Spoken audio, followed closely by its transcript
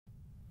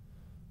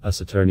U.S.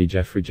 Attorney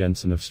Jeffrey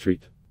Jensen of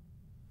St.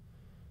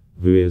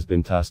 Louis has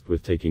been tasked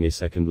with taking a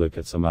second look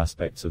at some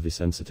aspects of the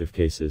sensitive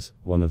cases,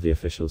 one of the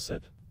officials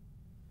said.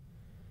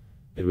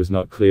 It was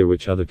not clear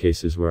which other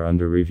cases were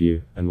under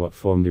review, and what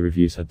form the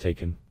reviews had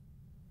taken.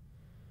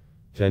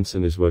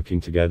 Jensen is working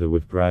together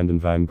with Brandon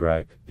Van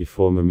Grack, the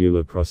former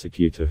Mueller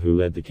prosecutor who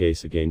led the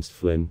case against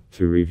Flynn,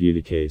 to review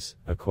the case,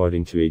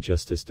 according to a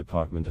Justice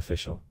Department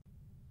official.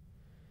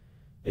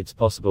 It's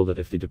possible that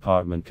if the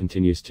department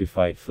continues to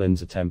fight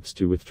Flynn's attempts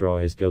to withdraw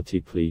his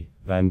guilty plea,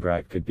 Van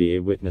Grack could be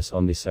a witness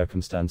on the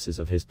circumstances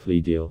of his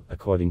plea deal,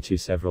 according to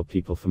several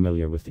people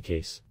familiar with the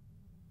case.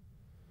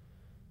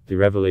 The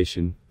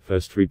revelation,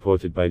 first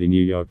reported by the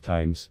New York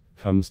Times,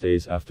 comes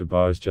days after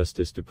Barr's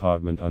Justice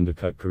Department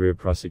undercut career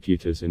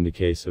prosecutors in the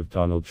case of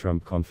Donald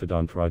Trump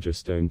confidant Roger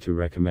Stone to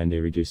recommend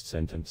a reduced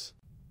sentence.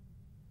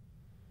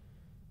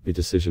 The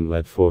decision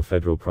led 4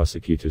 federal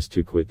prosecutors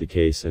to quit the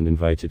case and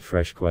invited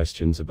fresh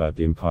questions about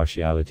the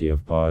impartiality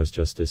of Barr's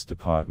Justice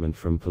Department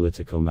from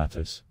political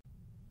matters.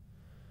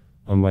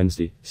 On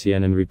Wednesday,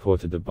 CNN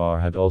reported that Barr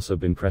had also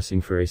been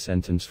pressing for a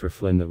sentence for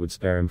Flynn that would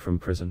spare him from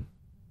prison.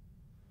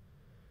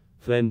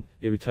 Flynn,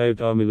 a retired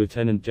Army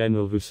lieutenant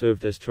general who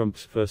served as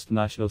Trump's first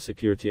national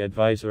security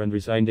advisor and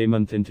resigned a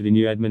month into the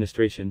new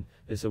administration,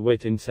 is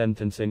awaiting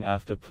sentencing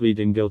after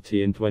pleading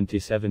guilty in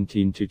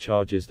 2017 to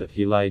charges that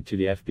he lied to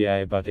the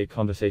FBI about a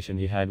conversation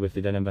he had with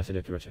the then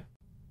ambassador to Russia.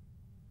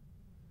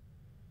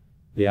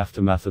 The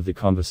aftermath of the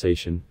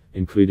conversation,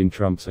 including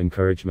Trump's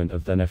encouragement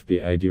of then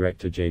FBI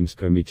Director James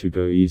Comey to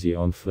go easy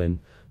on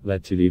Flynn,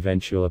 led to the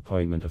eventual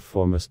appointment of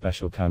former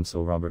special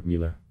counsel Robert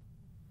Mueller.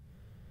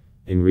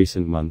 In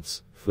recent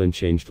months, Flynn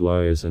changed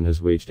lawyers and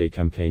has waged a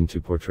campaign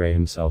to portray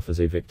himself as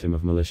a victim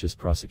of malicious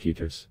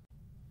prosecutors.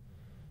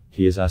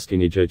 He is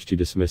asking a judge to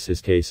dismiss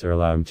his case or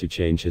allow him to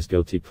change his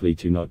guilty plea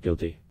to not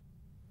guilty.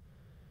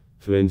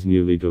 Flynn's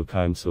new legal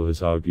counsel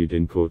has argued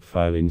in court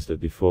filings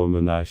that the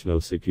former national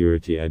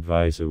security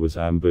advisor was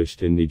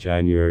ambushed in the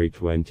January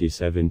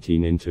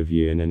 2017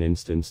 interview in an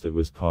instance that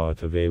was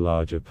part of a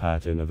larger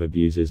pattern of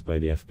abuses by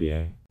the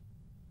FBI.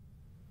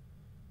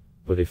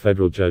 But a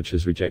federal judge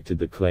has rejected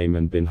the claim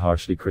and been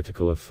harshly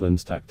critical of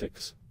Flynn's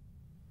tactics.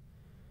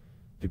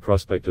 The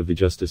prospect of the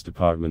Justice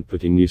Department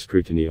putting new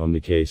scrutiny on the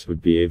case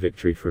would be a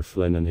victory for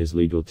Flynn and his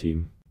legal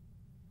team.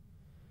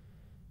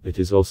 It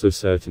is also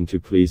certain to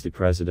please the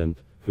president,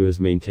 who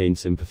has maintained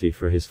sympathy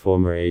for his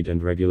former aide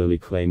and regularly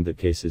claimed that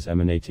cases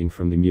emanating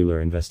from the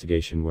Mueller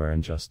investigation were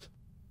unjust.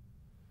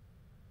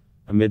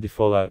 Amid the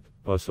fallout,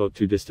 Barr sought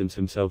to distance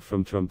himself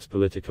from Trump's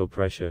political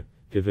pressure,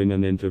 giving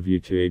an interview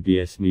to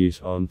ABS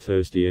News on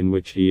Thursday in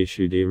which he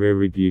issued a rare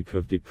rebuke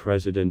of the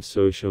president's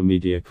social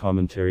media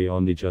commentary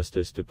on the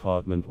Justice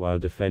Department while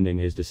defending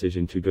his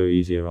decision to go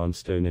easier on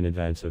Stone in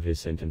advance of his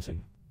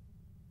sentencing.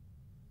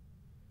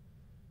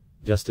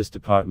 Justice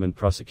Department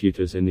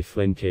prosecutors in the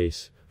Flynn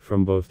case,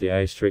 from both the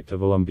District of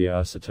Columbia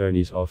U.S.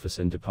 Attorney's Office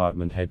and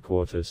Department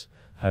headquarters,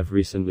 have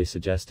recently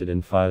suggested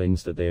in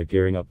filings that they are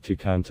gearing up to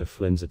counter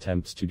Flynn's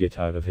attempts to get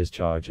out of his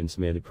charge and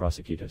smear the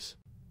prosecutors.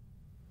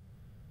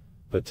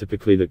 But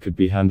typically that could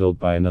be handled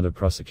by another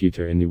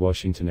prosecutor in the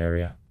Washington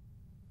area.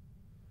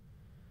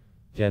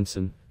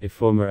 Jensen, a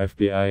former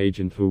FBI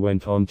agent who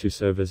went on to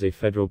serve as a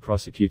federal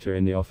prosecutor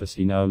in the office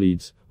he now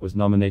leads, was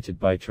nominated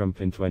by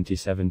Trump in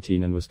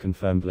 2017 and was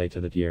confirmed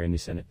later that year in the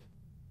Senate.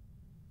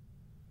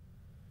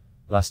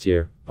 Last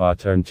year, Barr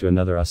turned to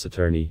another U.S.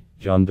 attorney,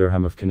 John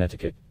Durham of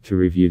Connecticut, to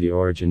review the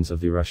origins of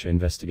the Russia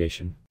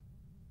investigation.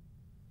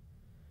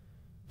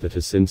 That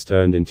has since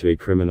turned into a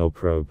criminal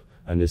probe,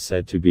 and is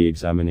said to be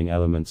examining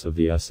elements of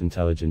the U.S.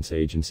 intelligence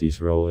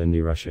agency's role in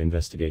the Russia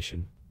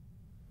investigation.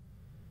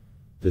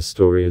 This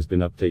story has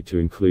been updated to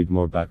include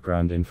more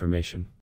background information.